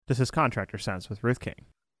This is Contractor Sense with Ruth King.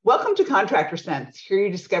 Welcome to Contractor Sense. Here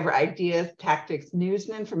you discover ideas, tactics, news,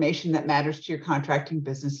 and information that matters to your contracting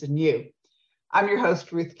business and you. I'm your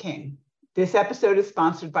host, Ruth King. This episode is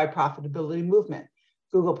sponsored by Profitability Movement.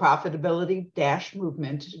 Google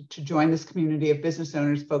Profitability-Movement to join this community of business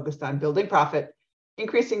owners focused on building profit,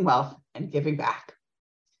 increasing wealth, and giving back.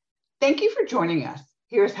 Thank you for joining us.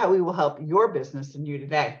 Here's how we will help your business and you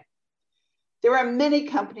today. There are many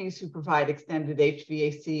companies who provide extended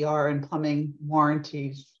HVACR and plumbing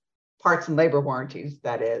warranties, parts and labor warranties,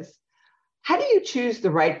 that is. How do you choose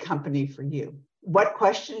the right company for you? What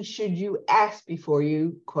questions should you ask before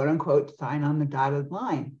you, quote unquote, sign on the dotted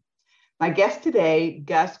line? My guest today,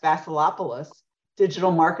 Gus Vasilopoulos,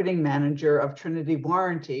 Digital Marketing Manager of Trinity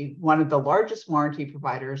Warranty, one of the largest warranty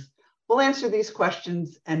providers, will answer these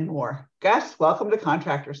questions and more. Gus, welcome to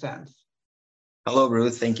Contractor Sense. Hello,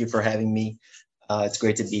 Ruth. Thank you for having me. It's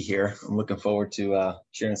great to be here. I'm looking forward to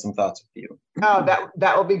sharing some thoughts with you. Oh,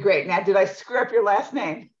 that will be great. Now, did I screw up your last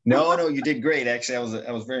name? No, you did great. Actually,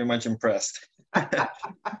 I was very much impressed. Good.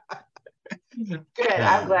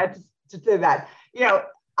 I'm glad to say that. You know,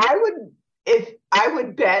 I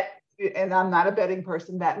would bet, and I'm not a betting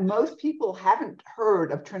person, that most people haven't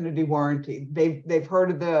heard of Trinity Warranty. They've heard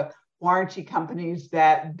of the warranty companies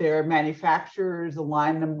that their manufacturers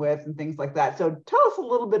align them with and things like that. So tell us a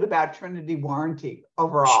little bit about Trinity Warranty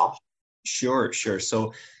overall. Sure.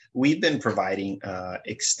 So we've been providing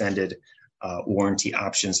extended warranty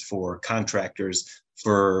options for contractors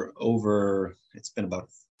for it's been about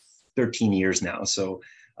 13 years now. So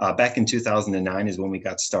back in 2009 is when we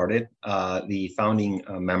got started. The founding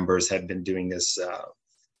members had been doing this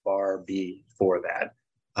far before that.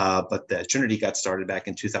 But the Trinity got started back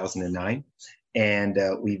in 2009, and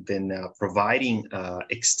we've been providing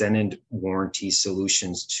extended warranty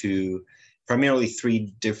solutions to primarily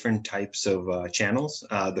three different types of channels.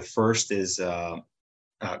 The first is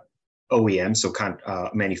OEM, so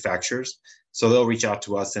manufacturers. So they'll reach out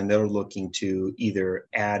to us and they're looking to either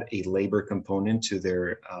add a labor component to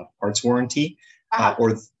their parts warranty,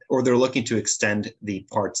 or they're looking to extend the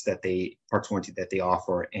parts warranty that they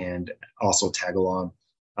offer and also tag along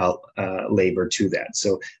labor to that.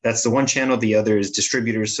 So that's the one channel. The other is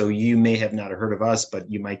distributors. So you may have not heard of us, but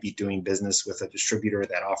you might be doing business with a distributor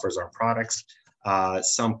that offers our products.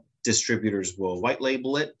 Some distributors will white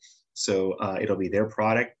label it, so it'll be their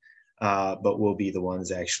product, but we'll be the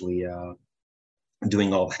ones actually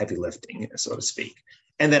doing all the heavy lifting, so to speak.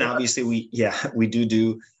 And then obviously we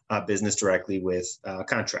do business directly with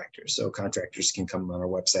contractors. So contractors can come on our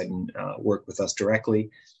website and work with us directly.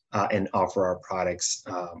 And offer our products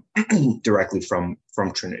directly from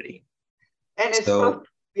Trinity. And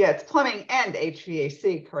it's plumbing and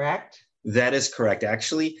HVAC, correct? That is correct.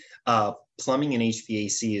 Actually, plumbing and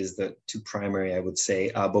HVAC is the two primary, I would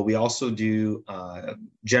say. But we also do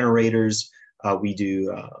generators. We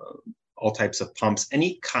do all types of pumps,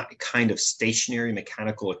 any kind of stationary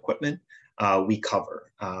mechanical equipment we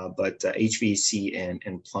cover. But HVAC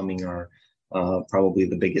and plumbing are probably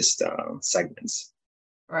the biggest segments.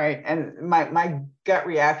 Right. And my gut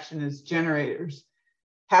reaction is generators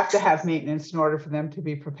have to have maintenance in order for them to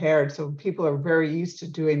be prepared. So people are very used to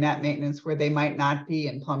doing that maintenance where they might not be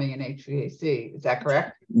in plumbing and HVAC. Is that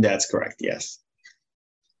correct? That's correct. Yes.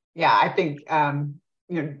 Yeah, I think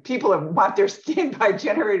people want their standby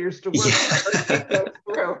generators to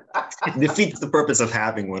work. It defeats the purpose of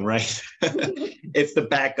having one, right? If the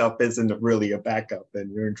backup isn't really a backup,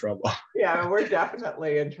 then you're in trouble. Yeah, we're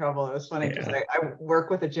definitely in trouble. It was funny because I work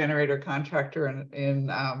with a generator contractor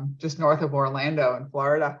in just north of Orlando in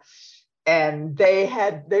Florida. And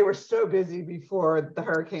they were so busy before the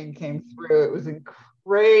hurricane came through. It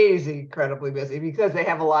was incredibly busy because they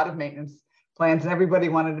have a lot of maintenance plans and everybody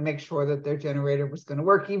wanted to make sure that their generator was going to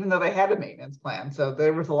work, even though they had a maintenance plan. So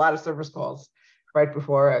there was a lot of service calls right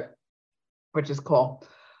before it, which is cool.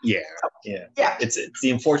 Yeah. It's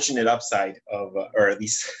the unfortunate upside of, or at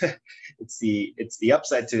least it's the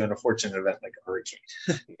upside to an unfortunate event like a hurricane.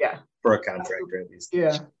 Yeah. For a contractor at least.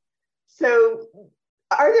 Yeah. So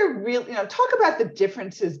are there talk about the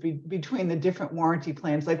differences between the different warranty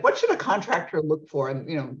plans? Like what should a contractor look for,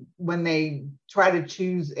 when they try to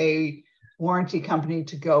choose a warranty company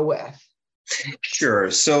to go with? Sure.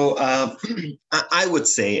 So I would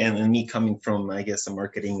say, and me coming from, I guess, a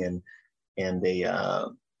marketing and a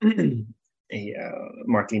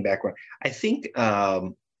marketing background, I think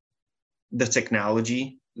the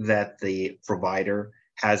technology that the provider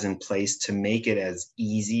has in place to make it as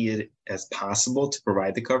easy as possible to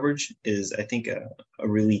provide the coverage is, I think, a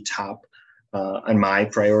really top on my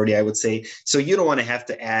priority, I would say. So you don't want to have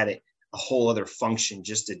to add a whole other function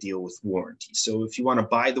just to deal with warranty. So if you want to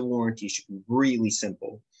buy the warranty, it should be really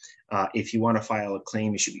simple. If you want to file a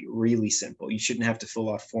claim, it should be really simple. You shouldn't have to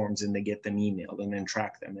fill out forms and then get them emailed and then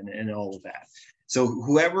track them and all of that. So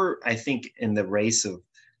whoever, I think, in the race of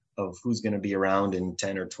who's going to be around in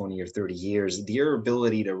 10 or 20 or 30 years, their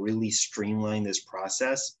ability to really streamline this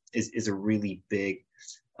process is a really big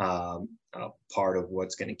part of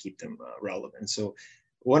what's going to keep them relevant. So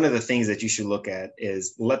one of the things that you should look at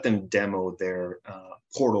is let them demo their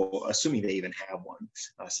portal, assuming they even have one.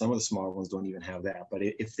 Some of the smaller ones don't even have that. But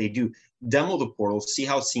if they do, demo the portal, see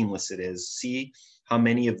how seamless it is, see how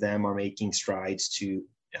many of them are making strides to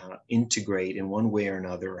integrate in one way or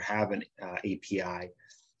another, or have an API,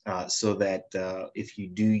 so that if you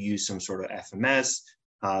do use some sort of FMS,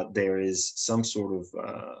 there is some sort of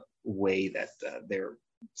way that their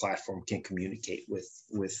platform can communicate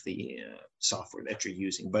with the software that you're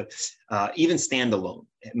using. But even standalone,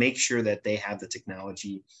 make sure that they have the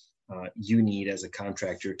technology you need as a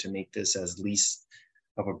contractor to make this as least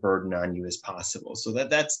of a burden on you as possible. So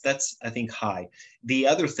that's I think high. The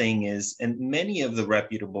other thing is, and many of the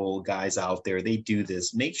reputable guys out there, they do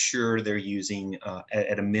this, make sure they're using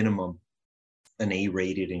at a minimum an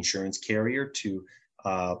A-rated insurance carrier to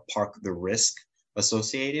park the risk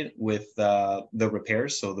associated with the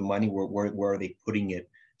repairs. So the money, where are they putting it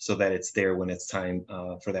so that it's there when it's time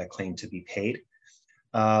for that claim to be paid.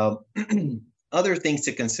 Other things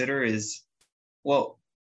to consider is, well,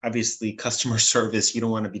 obviously customer service. You don't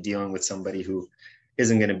want to be dealing with somebody who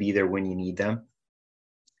isn't going to be there when you need them.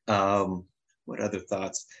 What other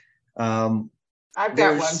thoughts? I've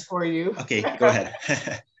got one for you. Okay, go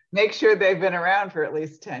ahead. Make sure they've been around for at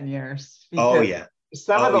least 10 years. Oh, yeah.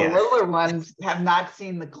 Some of the littler ones have not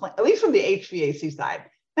seen the claim, at least from the HVAC side,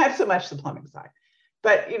 not so much the plumbing side.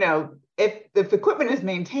 But, you know, if equipment is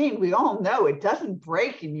maintained, we all know it doesn't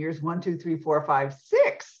break in years 1, 2, 3, 4, 5,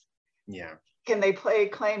 6. Yeah. Can they play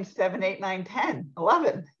claims 7, 8, 9, 10,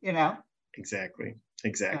 11, you know? Exactly.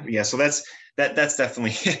 Yeah. So that's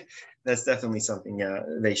definitely, that's definitely something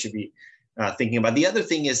they should be thinking about. The other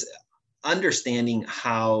thing is understanding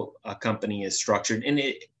how a company is structured, and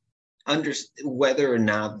whether or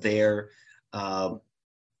not they're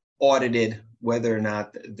audited, whether or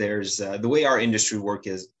not there's the way our industry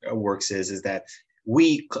works is that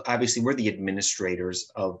we're the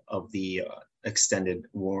administrators of the extended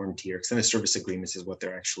warranty or extended service agreements is what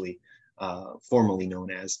they're actually formally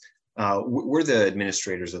known as. We're the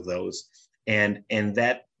administrators of those, and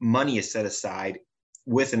that money is set aside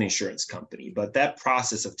with an insurance company. But that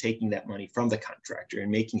process of taking that money from the contractor and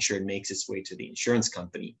making sure it makes its way to the insurance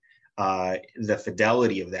company, the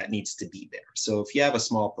fidelity of that needs to be there. So if you have a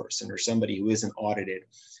small person or somebody who isn't audited,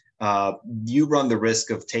 you run the risk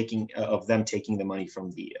of them taking the money from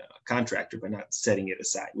the contractor, but not setting it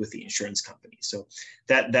aside with the insurance company. So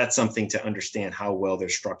that's something to understand how well they're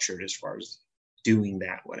structured as far as doing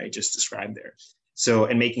that, what I just described there. So,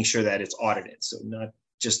 and making sure that it's audited. So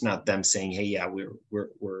not them saying, hey, yeah, we're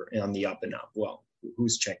on the up and up. Well,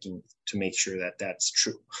 who's checking to make sure that that's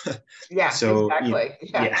true? Yeah, so, exactly.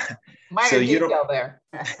 Yeah. Minor so detail there.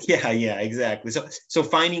 Yeah, exactly. So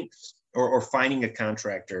finding or finding a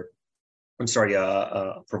contractor,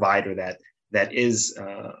 a provider that is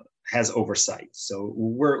has oversight. So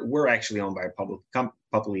we're actually owned by a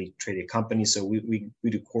publicly traded company. So we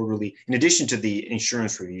do quarterly, in addition to the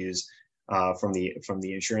insurance reviews from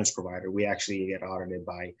the insurance provider, we actually get audited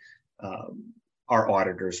by our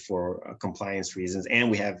auditors for compliance reasons,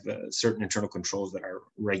 and we have certain internal controls that are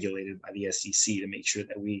regulated by the SEC to make sure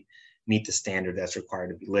that we meet the standard that's required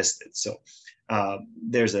to be listed. So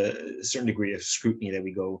there's a certain degree of scrutiny that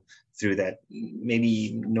we go through that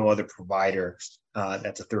maybe no other provider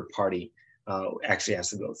that's a third party actually has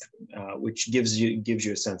to go through, which gives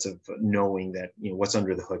you a sense of knowing that, you know, what's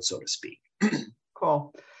under the hood, so to speak.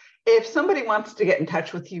 Cool. If somebody wants to get in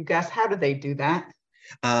touch with you, Gus, how do they do that?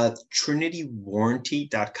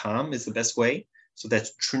 TrinityWarranty.com is the best way. So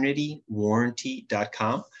that's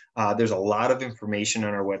TrinityWarranty.com. There's a lot of information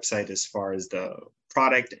on our website as far as the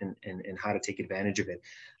product and how to take advantage of it.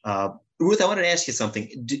 Ruth, I wanted to ask you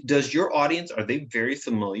something. Does your audience, are they very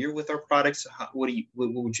familiar with our products? What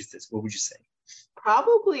would you say?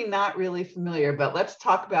 Probably not really familiar, but let's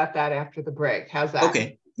talk about that after the break. How's that?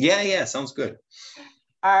 Okay. Yeah. Sounds good.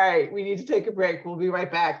 All right, we need to take a break. We'll be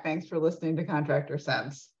right back. Thanks for listening to Contractor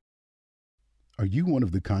Sense. Are you one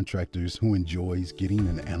of the contractors who enjoys getting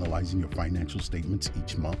and analyzing your financial statements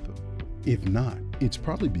each month? If not, it's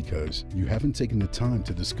probably because you haven't taken the time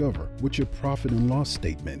to discover what your profit and loss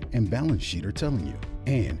statement and balance sheet are telling you.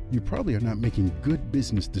 And you probably are not making good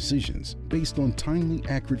business decisions based on timely,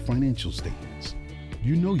 accurate financial statements.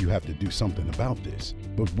 You know you have to do something about this,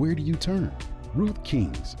 but where do you turn? Ruth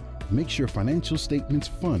King's makes your financial statements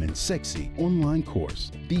fun and sexy online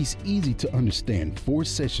course. These easy to understand 4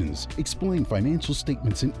 sessions explain financial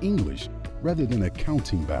statements in English rather than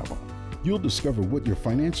accounting babble. You'll discover what your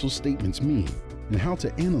financial statements mean and how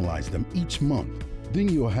to analyze them each month. Then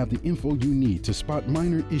you'll have the info you need to spot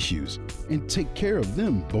minor issues and take care of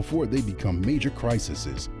them before they become major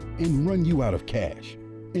crises and run you out of cash.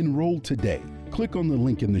 Enroll today. Click on the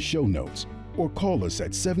link in the show notes or call us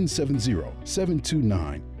at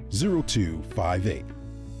 770-729-0258.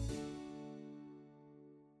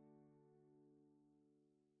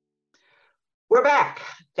 We're back.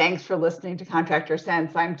 Thanks for listening to Contractor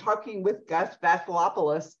Sense. I'm talking with Gus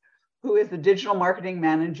Vasilopoulos, who is the digital marketing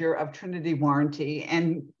manager of Trinity Warranty.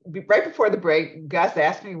 And right before the break, Gus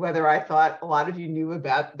asked me whether I thought a lot of you knew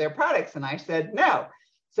about their products. And I said, no.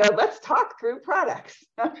 So let's talk through products.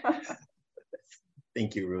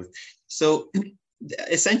 Thank you, Ruth. So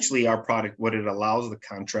essentially our product, what it allows the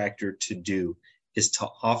contractor to do is to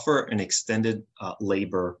offer an extended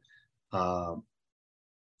labor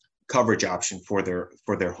coverage option for their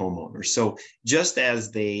homeowners. So just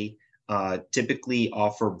as they typically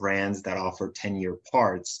offer brands that offer 10-year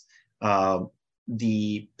parts,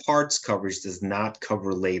 the parts coverage does not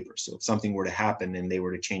cover labor. So if something were to happen and they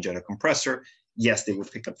were to change out a compressor, yes, they would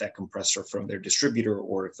pick up that compressor from their distributor,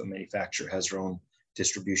 or if the manufacturer has their own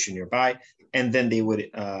distribution nearby, and then they would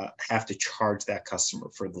have to charge that customer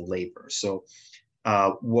for the labor. So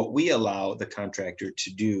what we allow the contractor to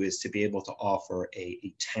do is to be able to offer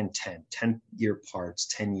a 10-year parts,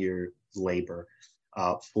 10-year labor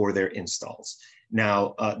for their installs.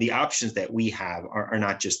 Now, the options that we have are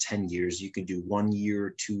not just 10 years. You can do 1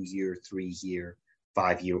 year, 2 year, 3 year,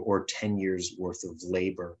 5 year, or 10 years worth of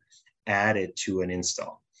labor added to an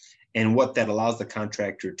install. And what that allows the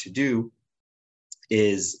contractor to do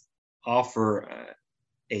is offer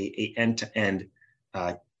a end-to-end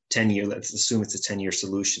 10-year, let's assume it's a 10-year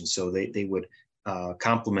solution. So they would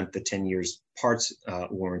complement the 10 years parts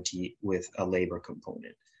warranty with a labor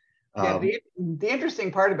component. Yeah, the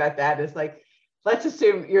interesting part about that is, like, let's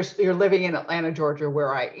assume you're living in Atlanta, Georgia,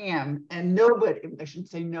 where I am, and I shouldn't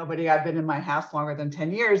say nobody, I've been in my house longer than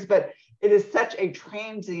 10 years, but it is such a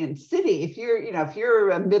transient city. If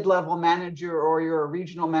you're a mid-level manager or you're a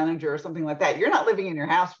regional manager or something like that, you're not living in your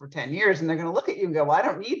house for 10 years, and they're going to look at you and go, well, I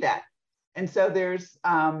don't need that. And so there's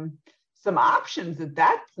some options at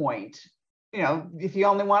that point. If you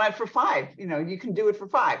only want it for 5, you can do it for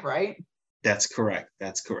 5, right? That's correct.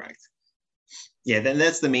 Yeah, then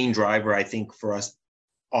that's the main driver, I think, for us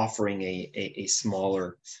offering a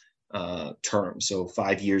smaller term. So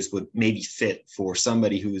 5 years would maybe fit for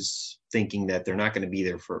somebody who's thinking that they're not going to be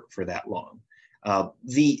there for that long.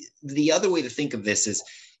 The other way to think of this is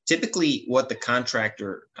typically what the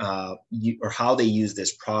contractor or how they use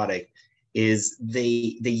this product is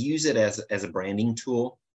they use it as a branding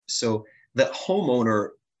tool. So the homeowner,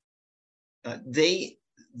 they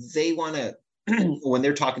want to, when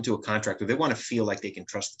they're talking to a contractor, they want to feel like they can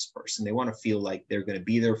trust this person. They want to feel like they're going to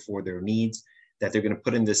be there for their needs, that they're going to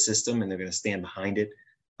put in this system and they're going to stand behind it.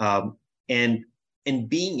 And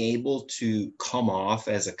being able to come off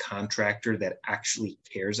as a contractor that actually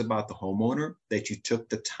cares about the homeowner, that you took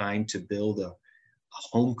the time to build a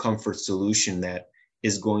home comfort solution that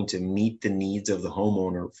is going to meet the needs of the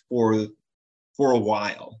homeowner for a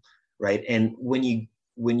while, right? And when you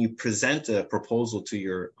present a proposal to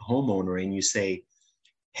your homeowner and you say,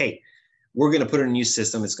 hey, we're going to put in a new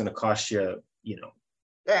system, it's going to cost you,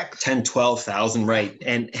 $10,000-$12,000, right?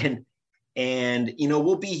 And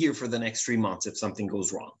we'll be here for the next 3 months if something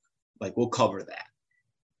goes wrong. Like, we'll cover that.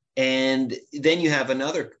 And then you have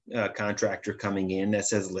another contractor coming in that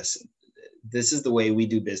says, listen, this is the way we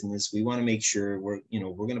do business. We want to make sure we're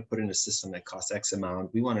going to put in a system that costs X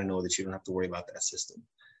amount. We want to know that you don't have to worry about that system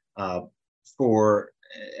for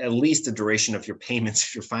at least the duration of your payments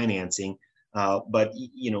if you're financing. But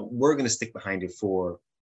we're going to stick behind it for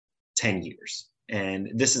 10 years.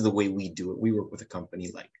 And this is the way we do it. We work with a company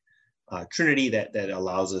like Trinity that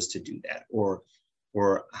allows us to do that, or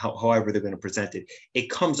however they're going to present it. It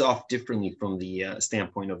comes off differently from the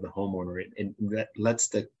standpoint of the homeowner, and that lets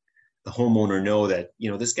the homeowner know that,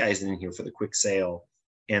 this guy isn't in here for the quick sale.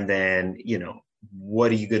 And then,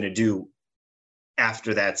 what are you going to do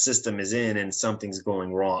after that system is in and something's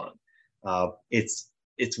going wrong? It's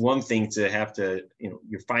one thing to have to,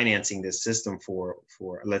 you're financing this system for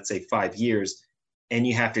let's say 5 years, and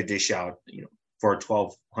you have to dish out, for a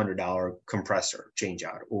 $1,200 compressor change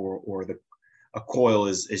out, or a coil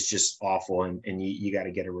is just awful and you got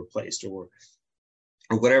to get it replaced, or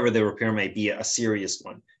whatever the repair may be, a serious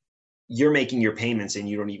one. you're making your payments and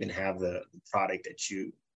you don't even have the product that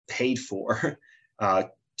you paid for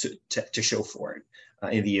to show for it.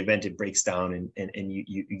 In the event it breaks down and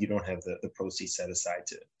you don't have the proceeds set aside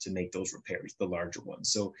to make those repairs, the larger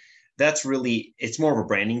ones. So that's really, it's more of a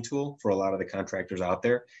branding tool for a lot of the contractors out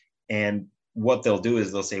there. And what they'll do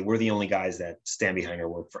is they'll say, we're the only guys that stand behind our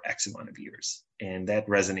work for X amount of years. And that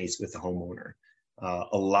resonates with the homeowner.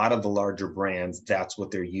 A lot of the larger brands, that's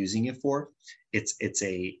what they're using it for. It's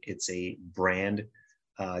a brand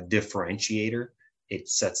differentiator. It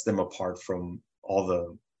sets them apart from all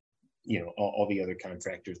the other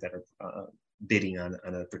contractors that are bidding on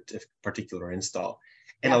a particular install.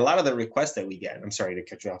 And a lot of the requests that we get, I'm sorry to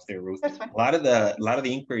cut you off there, Ruth. A lot of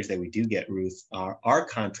the inquiries that we do get, Ruth, are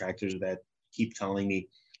contractors that keep telling me,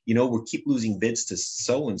 we keep losing bids to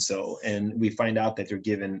so-and-so, and we find out that they're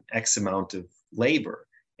given X amount of labor,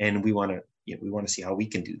 and we want to see how we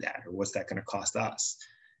can do that, or what's that going to cost us.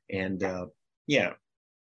 And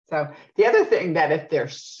So the other thing, that if they're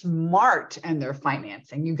smart and they're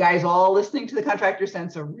financing, you guys all listening to the Contractor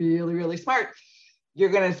Sense are really, really smart. You're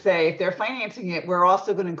going to say, if they're financing it, we're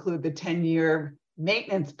also going to include the 10-year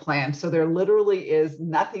maintenance plan. So there literally is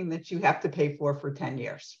nothing that you have to pay for 10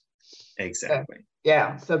 years. Exactly.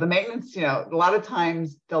 So the maintenance, a lot of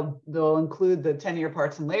times they'll include the 10-year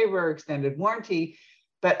parts and labor, extended warranty.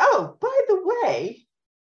 But, oh, by the way,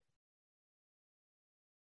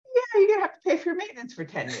 you're going to have to pay for your maintenance for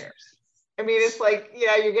 10 years. I mean, it's like,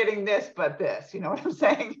 you're getting this, but this, you know what I'm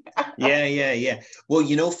saying? Yeah.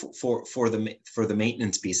 Well, for the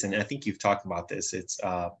maintenance piece, and I think you've talked about this, it's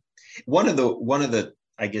one of the,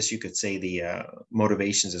 I guess you could say, the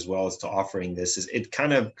motivations as well as to offering this is it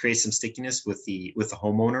kind of creates some stickiness with the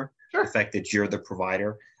homeowner. Sure. The fact that you're the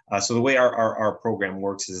provider. So the way our program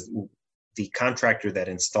works is the contractor that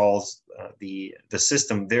installs the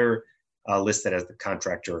system, they're listed as the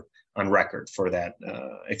contractor on record for that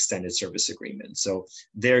extended service agreement. So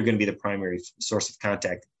they're going to be the primary source of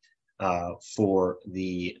contact for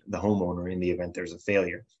the homeowner in the event there's a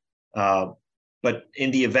failure. But in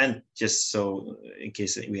the event, just so in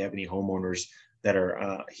case we have any homeowners that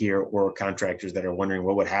are here or contractors that are wondering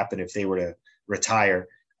what would happen if they were to retire,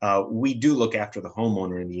 we do look after the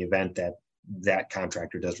homeowner in the event that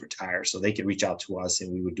contractor does retire. So they could reach out to us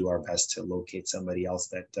and we would do our best to locate somebody else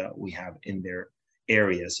that we have in their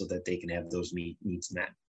area so that they can have those needs met.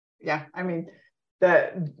 Yeah, I mean,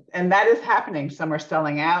 and that is happening. Some are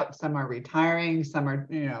selling out, some are retiring, some are,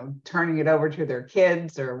 turning it over to their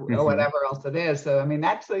kids or whatever else it is. So, I mean,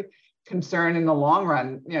 that's a concern in the long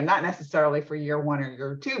run, not necessarily for year 1 or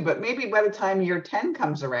year 2, but maybe by the time year 10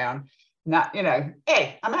 comes around, not,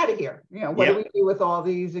 hey, I'm out of here. What do we do with all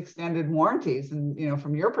these extended warranties? And,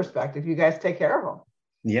 from your perspective, you guys take care of them.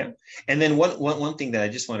 Yeah. And then one thing that I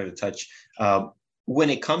just wanted to touch,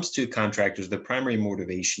 when it comes to contractors, the primary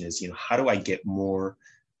motivation is, how do I get more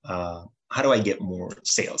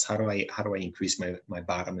sales? How do I increase my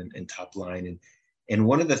bottom and top line? And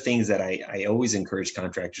one of the things that I always encourage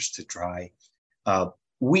contractors to try,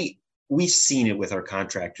 we've seen it with our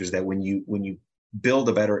contractors that when you build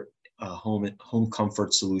a better home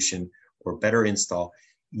comfort solution or better install,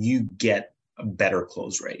 you get a better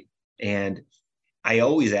close rate. And I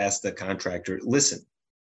always ask the contractor, listen,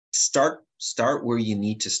 start where you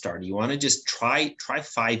need to start. You want to just try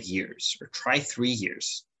 5 years or try 3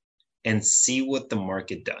 years and see what the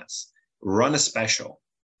market does. Run a special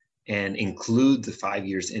and include the 5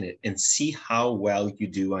 years in it and see how well you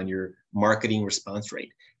do on your marketing response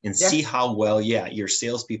rate and see how well, your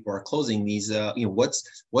salespeople are closing these,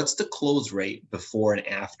 what's the close rate before and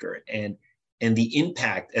after, and the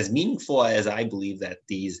impact, as meaningful as I believe that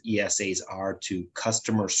these ESAs are to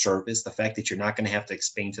customer service, the fact that you're not going to have to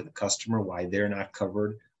explain to the customer why they're not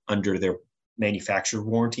covered under their manufacturer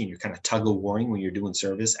warranty, and you're kind of tug of warring when you're doing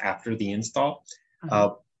service after the install.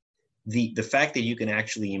 The fact that you can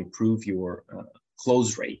actually improve your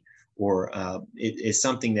close rate, or it is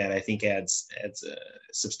something that I think adds a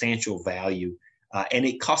substantial value. And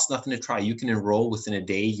it costs nothing to try. You can enroll within a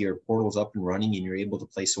day, your portal's up and running, and you're able to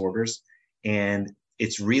place orders. And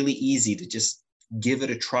it's really easy to just give it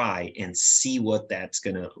a try and see what that's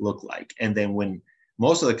going to look like. And then when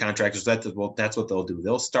most of the contractors, that's what they'll do.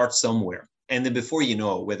 They'll start somewhere. And then before you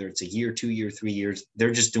know it, whether it's a year, 2 year, 3 years, they're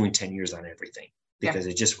just doing 10 years on everything because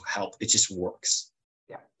it just helps. It just works.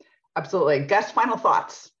 Yeah, absolutely. Gus, final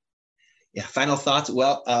thoughts. Yeah, final thoughts.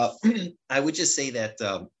 Well, I would just say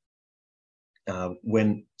that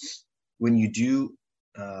when you do,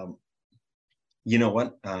 you know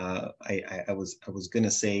what? I was going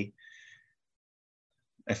to say,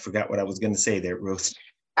 I forgot what I was going to say there, Ruth.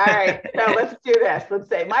 All right, so let's do this. Let's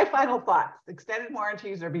say my final thoughts. Extended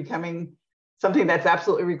warranties are becoming something that's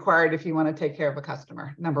absolutely required if you want to take care of a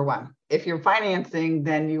customer, number one. If you're financing,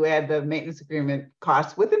 then you add the maintenance agreement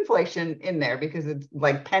costs with inflation in there because it's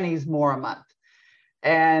like pennies more a month.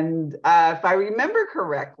 And if I remember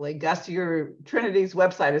correctly, Gus, your Trinity's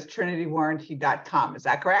website is trinitywarranty.com. Is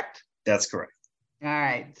that correct? That's correct. All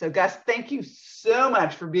right. So Gus, thank you so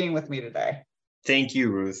much for being with me today. Thank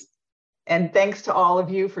you, Ruth. And thanks to all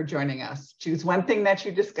of you for joining us. Choose one thing that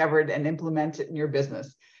you discovered and implement it in your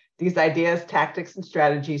business. These ideas, tactics, and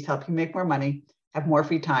strategies help you make more money, have more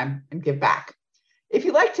free time, and give back. If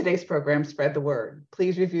you like today's program, spread the word.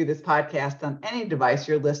 Please review this podcast on any device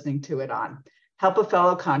you're listening to it on. Help a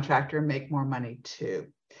fellow contractor make more money too.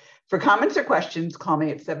 For comments or questions, call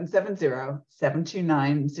me at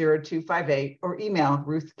 770-729-0258 or email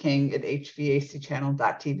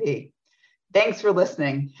ruthking@hvacchannel.tv. Thanks for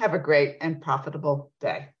listening. Have a great and profitable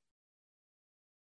day.